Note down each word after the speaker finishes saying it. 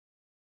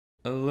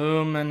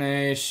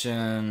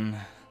Illumination.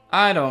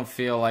 I don't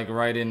feel like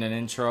writing an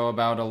intro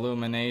about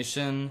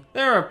Illumination.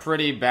 They're a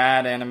pretty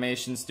bad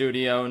animation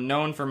studio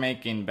known for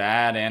making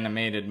bad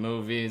animated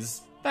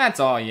movies.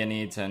 That's all you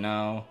need to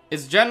know.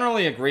 It's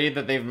generally agreed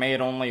that they've made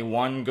only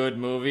one good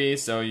movie,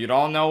 so you'd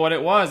all know what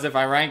it was if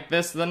I ranked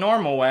this the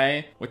normal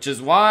way, which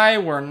is why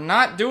we're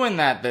not doing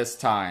that this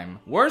time.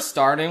 We're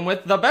starting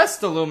with the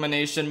best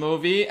Illumination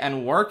movie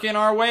and working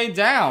our way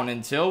down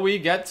until we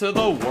get to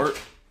the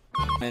worst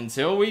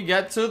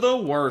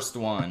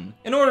one,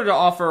 in order to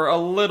offer a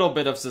little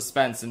bit of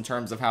suspense in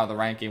terms of how the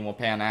ranking will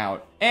pan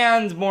out,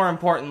 and more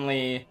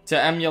importantly, to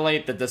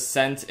emulate the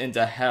descent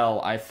into hell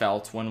I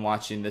felt when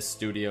watching this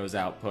studio's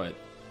output.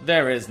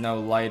 There is no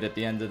light at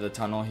the end of the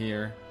tunnel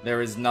here.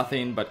 There is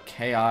nothing but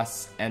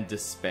chaos and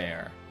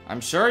despair.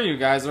 I'm sure you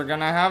guys are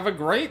gonna have a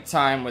great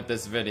time with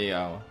this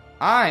video.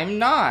 I'm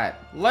not.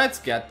 Let's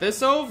get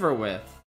this over with.